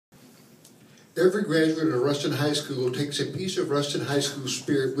Every graduate of Ruston High School takes a piece of Ruston High School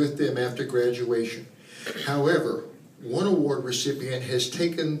spirit with them after graduation. However, one award recipient has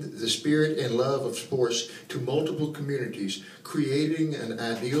taken the spirit and love of sports to multiple communities, creating an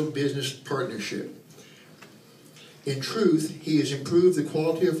ideal business partnership. In truth, he has improved the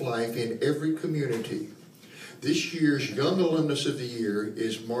quality of life in every community. This year's Young Alumnus of the Year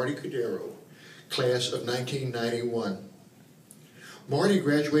is Martie Cordaro, class of 1991. Martie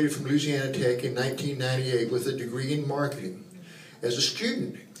graduated from Louisiana Tech in 1998 with a degree in marketing. As a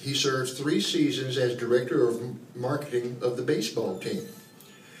student, he served 3 seasons as director of marketing of the baseball team.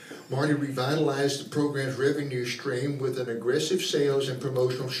 Martie revitalized the program's revenue stream with an aggressive sales and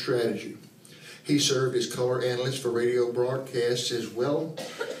promotional strategy. He served as color analyst for radio broadcasts as well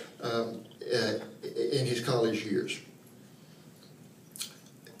in his college years.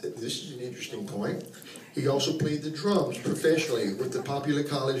 This is an interesting point. He also played the drums professionally with the popular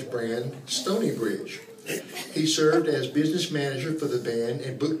college band Stony Bridge. He served as business manager for the band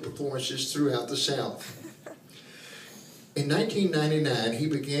and booked performances throughout the South. In 1999, he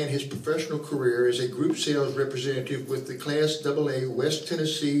began his professional career as a group sales representative with the Class AA West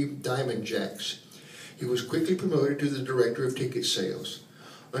Tennessee Diamond Jacks. He was quickly promoted to the director of ticket sales.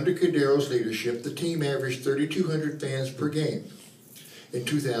 Under Cordaro's leadership, the team averaged 3,200 fans per game. In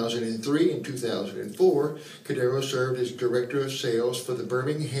 2003 and 2004, Cordaro served as director of sales for the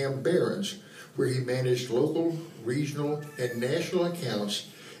Birmingham Barons, where he managed local, regional, and national accounts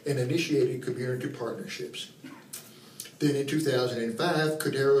and initiated community partnerships. Then in 2005,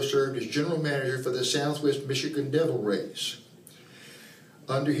 Cordaro served as general manager for the Southwest Michigan Devil Rays.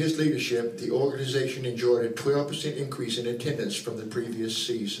 Under his leadership, the organization enjoyed a 12% increase in attendance from the previous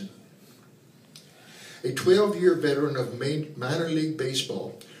season. A 12-year veteran of minor league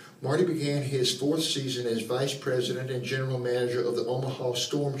baseball, Martie began his 4th season as vice president and general manager of the Omaha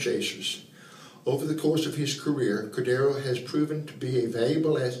Storm Chasers. Over the course of his career, Cordaro has proven to be a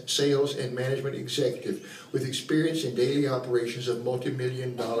valuable sales and management executive with experience in daily operations of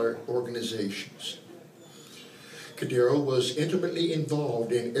multi-million-dollar organizations. Cordaro was intimately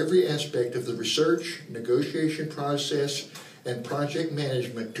involved in every aspect of the research, negotiation process, and project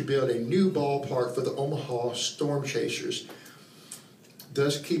management to build a new ballpark for the Omaha Storm Chasers,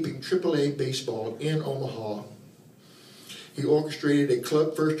 thus keeping AAA baseball in Omaha. He orchestrated a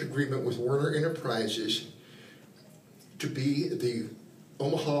club-first agreement with Warner Enterprises to be the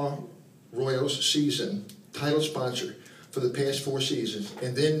Omaha Royals season title sponsor for the past 4 seasons,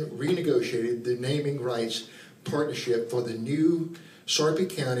 and then renegotiated the naming rights partnership for the new Sarpy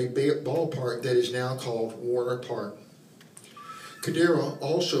County ballpark that is now called Warner Park. Cordaro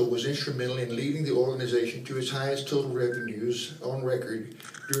also was instrumental in leading the organization to its highest total revenues on record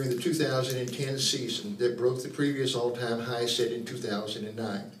during the 2010 season that broke the previous all-time high set in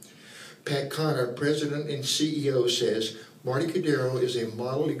 2009. Pat Connor, president and CEO, says, Martie Cordaro is a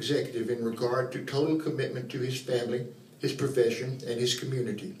model executive in regard to total commitment to his family, his profession, and his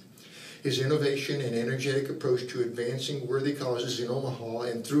community. His innovation and energetic approach to advancing worthy causes in Omaha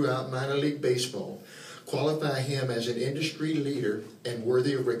and throughout minor league baseball qualify him as an industry leader and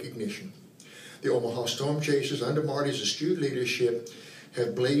worthy of recognition. The Omaha Storm Chasers, under Martie's astute leadership,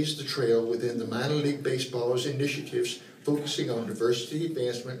 have blazed the trail within the minor league baseball's initiatives focusing on diversity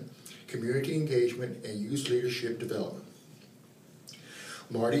advancement, community engagement, and youth leadership development.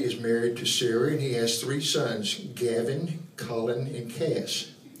 Martie is married to Sarah, and he has 3 sons, Gavin, Colin, and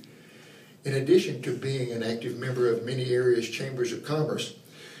Cass. In addition to being an active member of many areas' chambers of commerce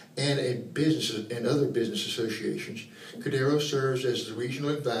and other business associations, Cordaro serves as the regional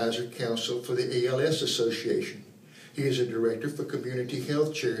advisor council for the ALS Association. He is a director for Community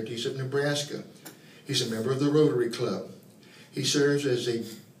Health Charities of Nebraska. He's a member of the Rotary Club. He serves as a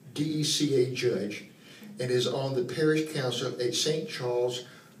DECA judge and is on the parish council at St. Charles,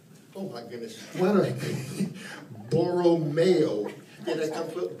 oh my goodness, why do I, Borromeo. Did I come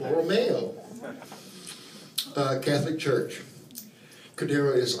from Borromeo Catholic Church.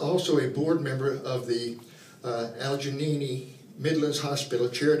 Cordaro is also a board member of the Allegheny Midlands Hospital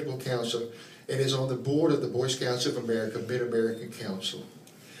Charitable Council and is on the board of the Boy Scouts of America Mid-American Council.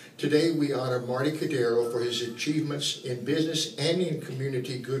 Today we honor Martie Cordaro for his achievements in business and in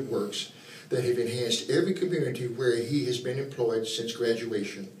community good works that have enhanced every community where he has been employed since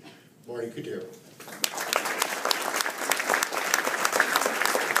graduation. Martie Cordaro.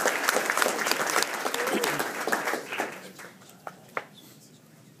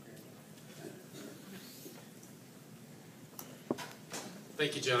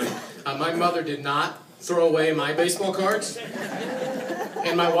 Thank you, Johnny. My mother did not throw away my baseball cards,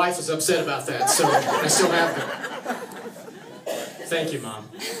 and my wife was upset about that, so I still have them. Thank you, Mom.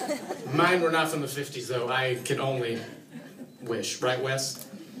 Mine were not from the 50s, though. I can only wish. Right, Wes?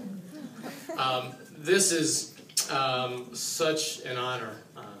 This is such an honor.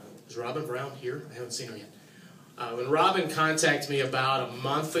 Is Robin Brown here? I haven't seen her yet. When Robin contacted me about a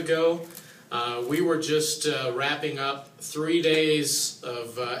month ago, we were just wrapping up 3 days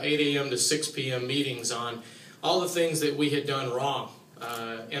of 8 a.m. to 6 p.m. meetings on all the things that we had done wrong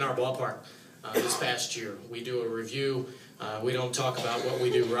in our ballpark this past year. We do a review. We don't talk about what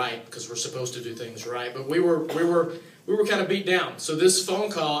we do right because we're supposed to do things right. But we were kind of beat down. So this phone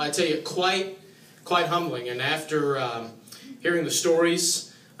call, I tell you, quite humbling. And after hearing the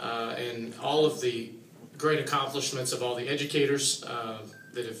stories and all of the great accomplishments of all the educators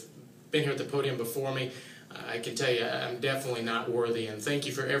that have been here at the podium before me, I can tell you I'm definitely not worthy. And thank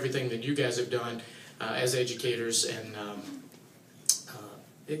you for everything that you guys have done as educators. And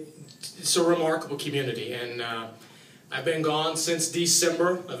it's a remarkable community. And I've been gone since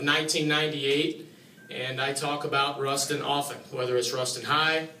December of 1998. And I talk about Ruston often, whether it's Ruston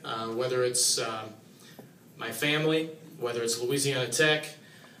High, whether it's my family, whether it's Louisiana Tech,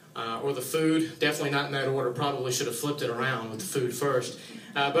 or the food. Definitely not in that order. Probably should have flipped it around with the food first.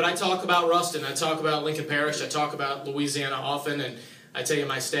 But I talk about Ruston. I talk about Lincoln Parish. I talk about Louisiana often. And I tell you,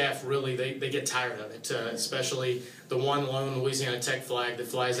 my staff really, they get tired of it, especially the one lone Louisiana Tech flag that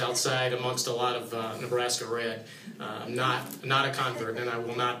flies outside amongst a lot of Nebraska red. I'm not a convert, and I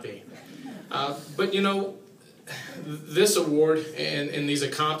will not be. But, you know, this award and these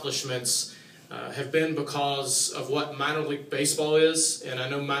accomplishments have been because of what minor league baseball is. And I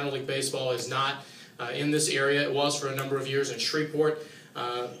know minor league baseball is not in this area. It was for a number of years in Shreveport.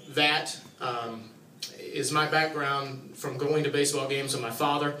 That is my background from going to baseball games with my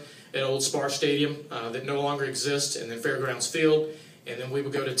father at Old Spar Stadium that no longer exists, and then Fairgrounds Field. And then we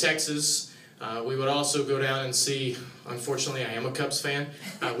would go to Texas. We would also go down and see, unfortunately I am a Cubs fan,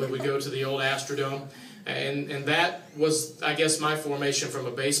 we would go to the old Astrodome. And that was, I guess, my formation from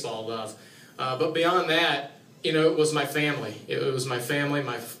a baseball love. But beyond that, you know, it was my family. It was my family.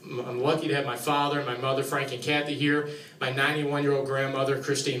 I'm lucky to have my father and my mother, Frank and Kathy, here. My 91-year-old grandmother,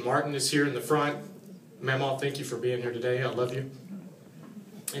 Christine Martin, is here in the front. Mama, thank you for being here today. I love you.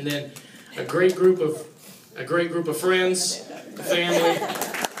 And then a great group of friends, family.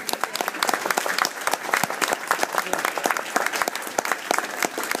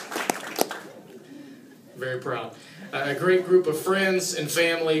 Very proud. A great group of friends and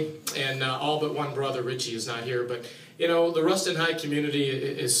family, and all but one brother, Richie, is not here. But, you know, the Ruston High community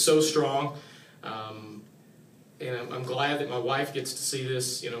is so strong. And I'm glad that my wife gets to see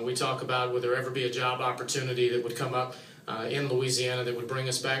this. You know, we talk about would there ever be a job opportunity that would come up in Louisiana that would bring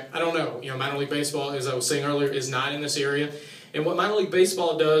us back. I don't know. You know, minor league baseball, as I was saying earlier, is not in this area. And what minor league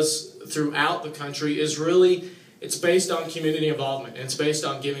baseball does throughout the country is really, it's based on community involvement, and it's based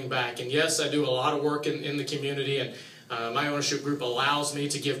on giving back. And yes, I do a lot of work in the community, and my ownership group allows me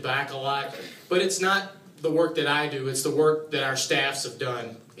to give back a lot. But it's not the work that I do, it's the work that our staffs have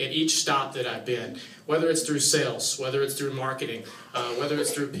done at each stop that I've been. Whether it's through sales, whether it's through marketing, whether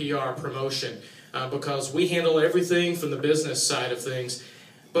it's through PR, promotion. Because we handle everything from the business side of things.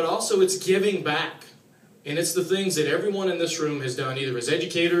 But also it's giving back. And it's the things that everyone in this room has done, either as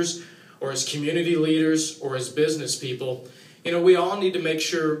educators, or as community leaders, or as business people. You know, we all need to make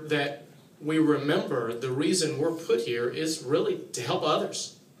sure that we remember the reason we're put here is really to help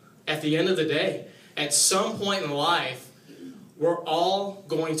others. At the end of the day, at some point in life, we're all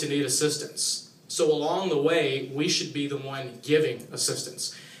going to need assistance. So along the way, we should be the one giving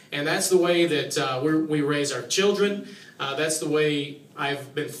assistance. And that's the way that we raise our children. That's the way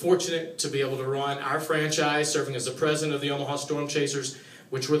I've been fortunate to be able to run our franchise, serving as the president of the Omaha Storm Chasers,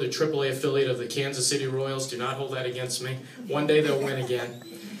 which were the AAA affiliate of the Kansas City Royals. Do not hold that against me. One day they'll win again.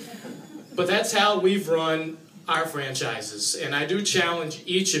 But that's how we've run our franchises. And I do challenge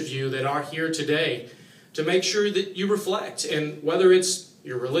each of you that are here today to make sure that you reflect. And whether it's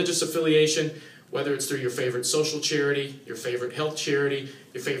your religious affiliation, whether it's through your favorite social charity, your favorite health charity,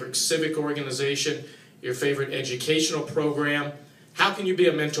 your favorite civic organization, your favorite educational program, how can you be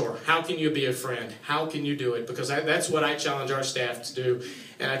a mentor? How can you be a friend? How can you do it? Because that's what I challenge our staff to do.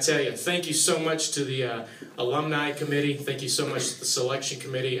 And I tell you, thank you so much to the alumni committee. Thank you so much to the selection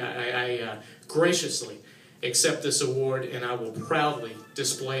committee. I graciously accept this award, and I will proudly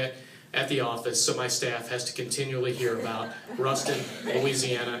display it at the office so my staff has to continually hear about Ruston,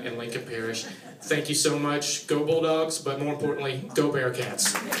 Louisiana, and Lincoln Parish. Thank you so much. Go Bulldogs, but more importantly, go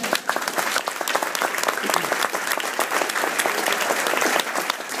Bearcats.